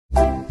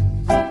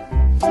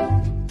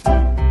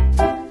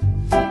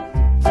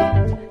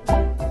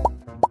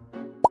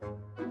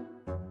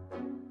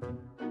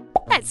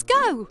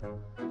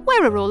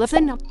Here are all of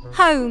the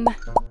home.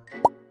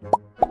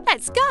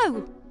 Let's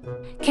go.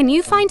 Can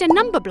you find a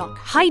number block?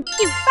 Hide.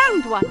 You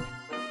found one.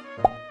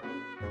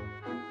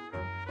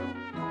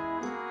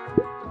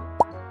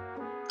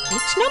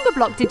 Which number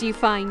block did you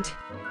find?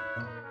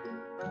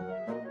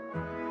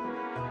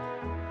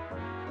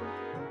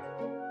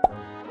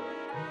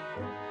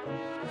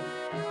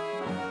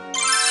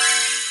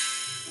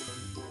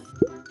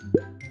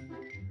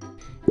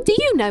 Do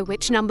you know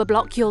which number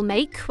block you'll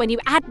make when you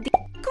add the...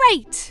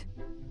 Great!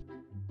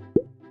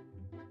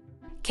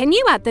 Can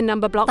you add the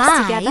number blocks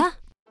together?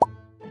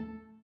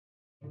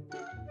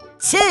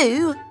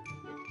 2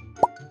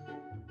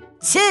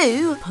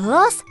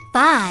 plus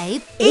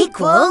 5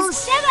 equals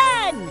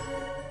 7!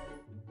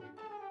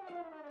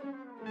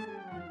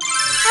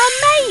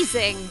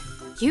 Amazing!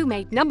 You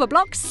made number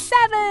block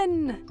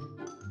 7!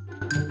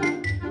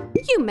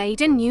 You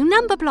made a new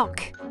number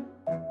block.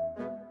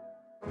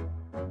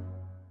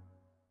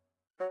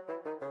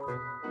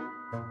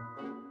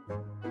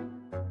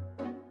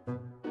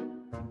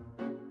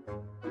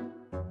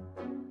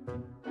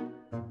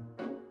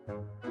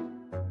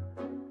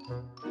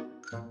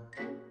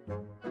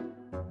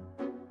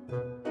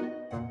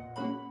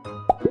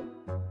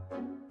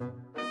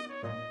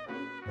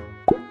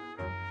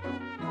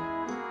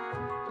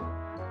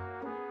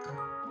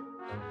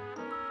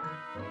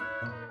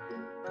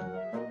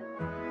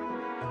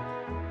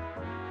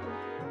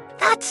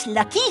 That's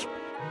lucky.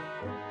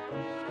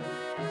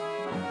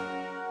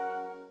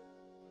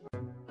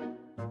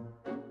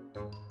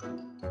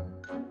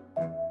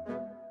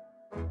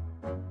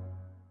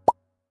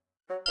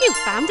 You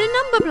found a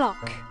number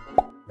block.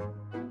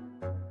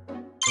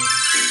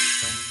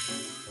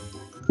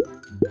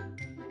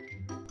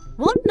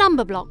 What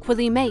number block will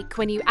you make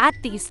when you add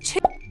these two?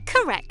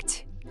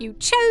 Correct. You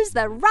chose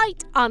the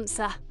right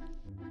answer.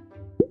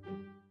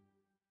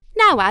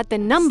 Now add the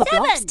number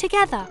blocks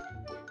together.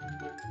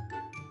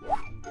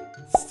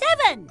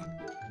 7.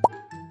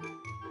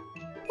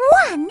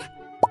 1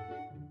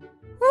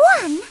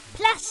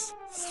 plus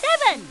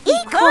 7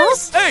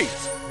 equals 8!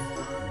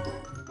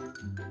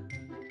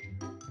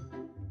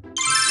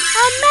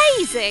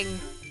 Amazing!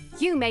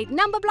 You made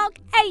number block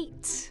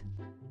 8.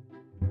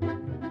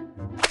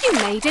 You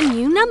made a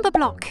new number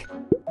block.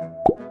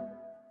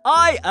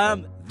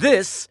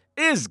 This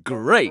is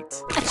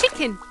great! A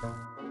chicken.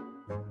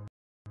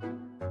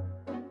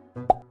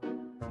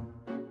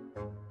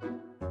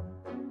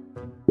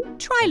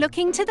 Try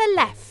looking to the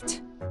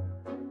left.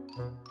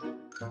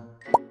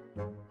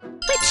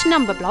 Which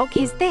number block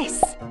is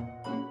this?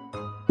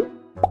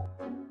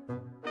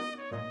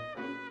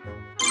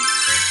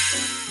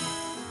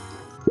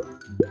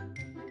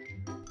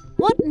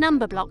 What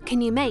number block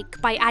can you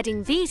make by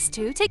adding these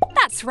two together?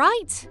 That's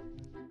right!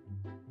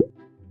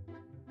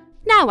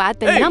 Now add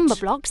the 8. number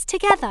blocks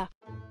together.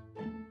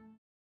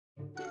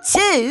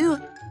 2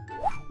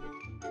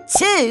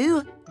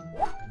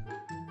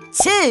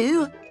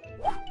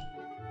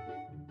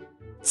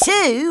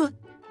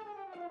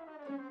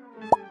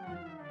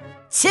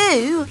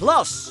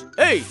 Plus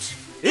 8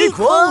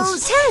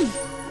 equals 10.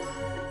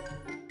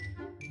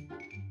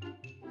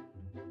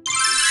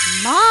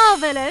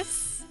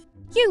 Marvellous!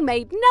 You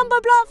made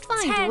number block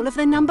 10. Find all of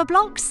the number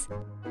blocks.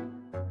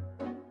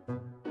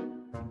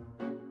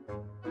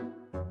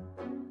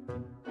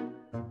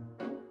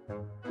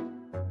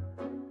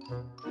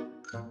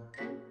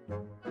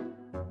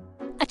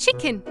 A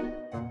chicken.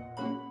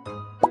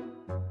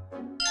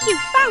 You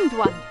found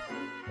one.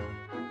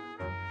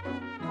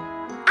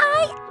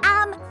 I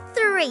am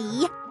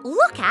 3.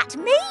 Look at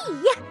me.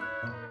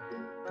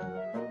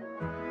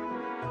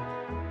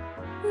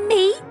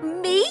 Me.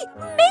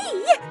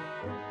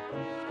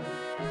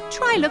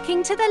 Try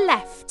looking to the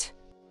left.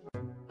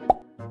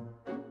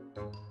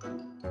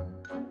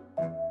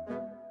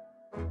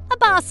 A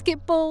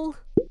basketball.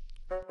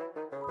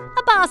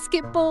 A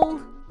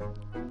basketball.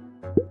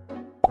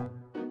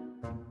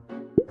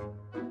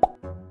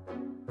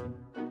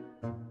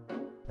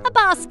 A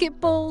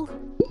basketball.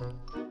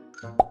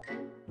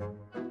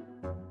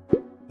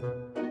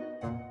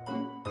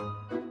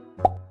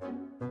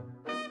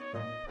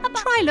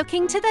 Try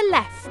looking to the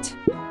left.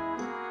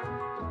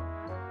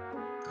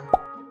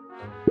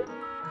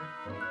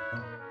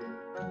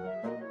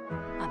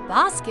 A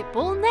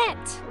basketball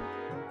net.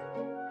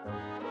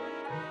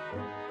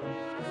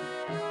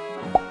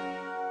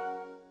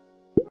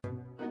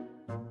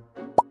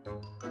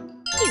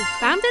 You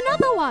found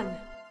another one.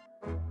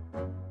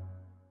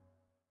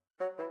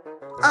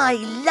 I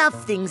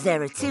love things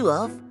there are 2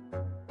 of.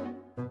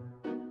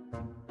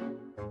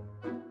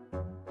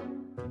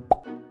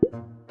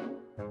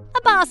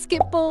 A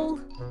basketball.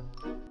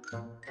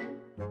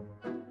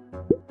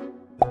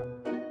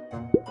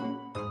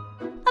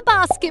 A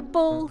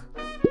basketball.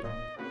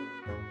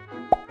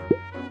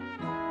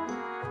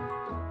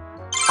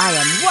 I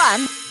am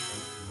 1.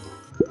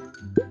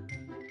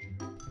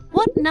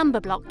 What number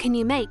block can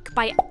you make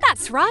by...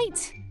 That's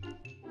right!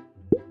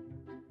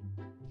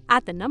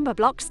 Add the number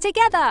blocks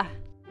together.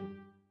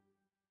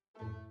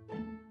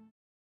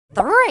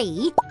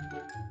 3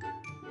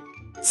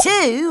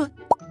 2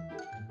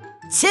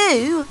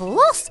 2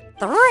 plus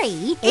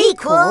 3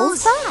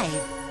 equals 5.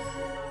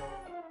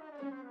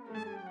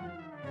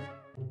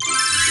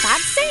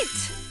 That's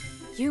it!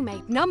 You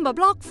made number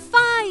block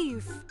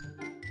 5.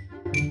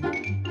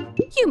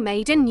 You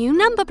made a new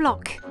number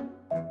block.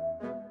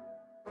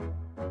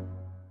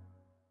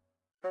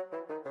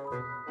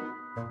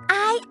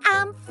 I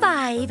am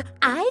 5.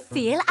 I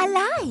feel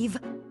alive.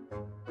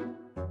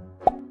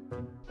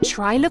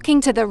 Try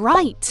looking to the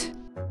right.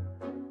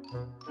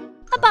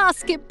 A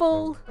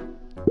basketball.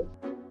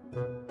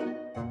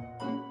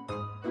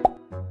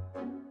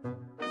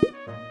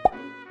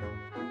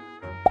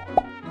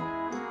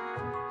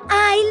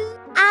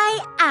 I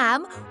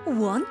am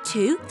 1,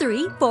 2,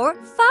 3, 4,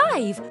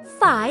 5.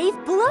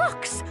 5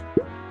 blocks.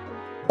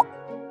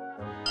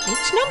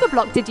 Which number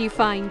block did you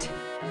find?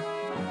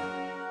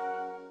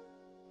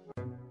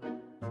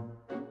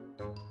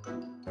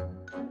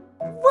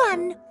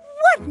 One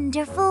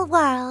wonderful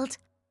world.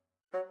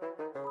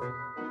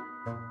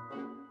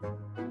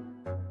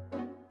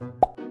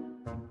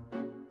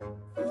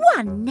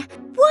 One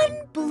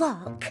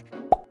block.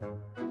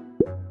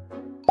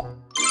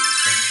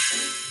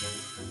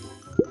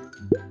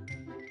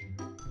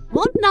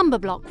 What number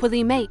block will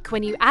you make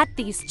when you add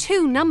these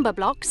 2 number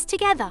blocks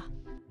together?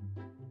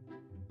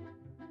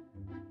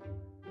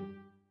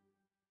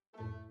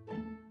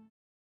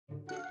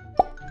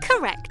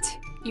 Correct!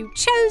 You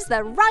chose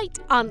the right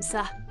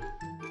answer.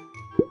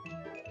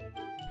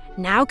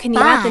 Now can you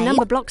add the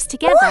number blocks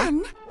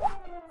together?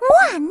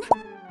 1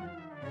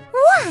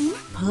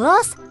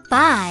 plus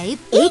 5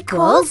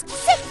 equals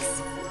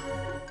 6.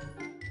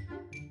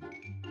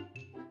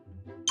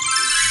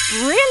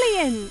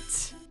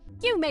 Brilliant!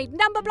 You made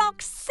number block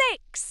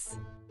 6.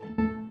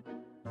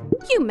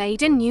 You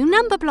made a new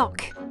number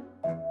block.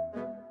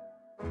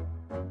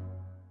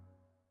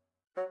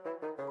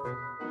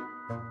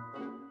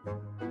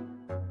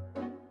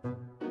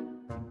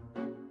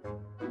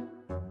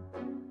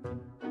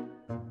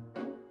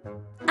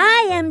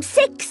 I am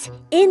 6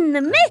 in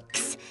the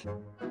mix.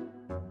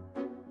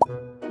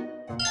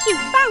 You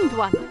found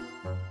one.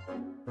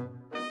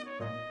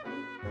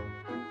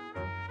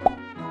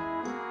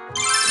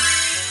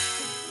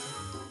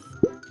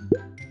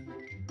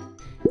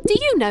 Do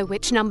you know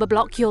which number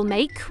block you'll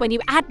make when you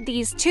add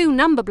these 2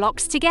 number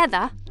blocks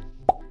together?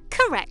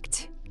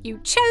 Correct! You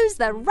chose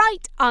the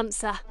right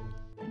answer.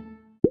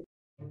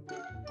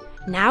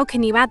 Now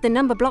can you add the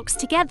number blocks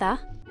together?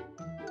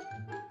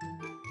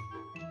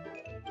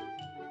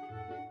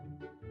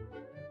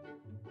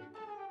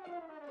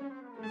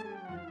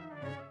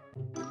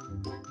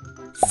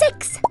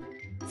 Six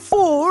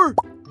 4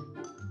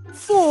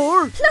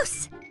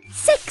 plus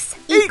 6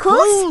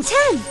 equals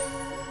 10.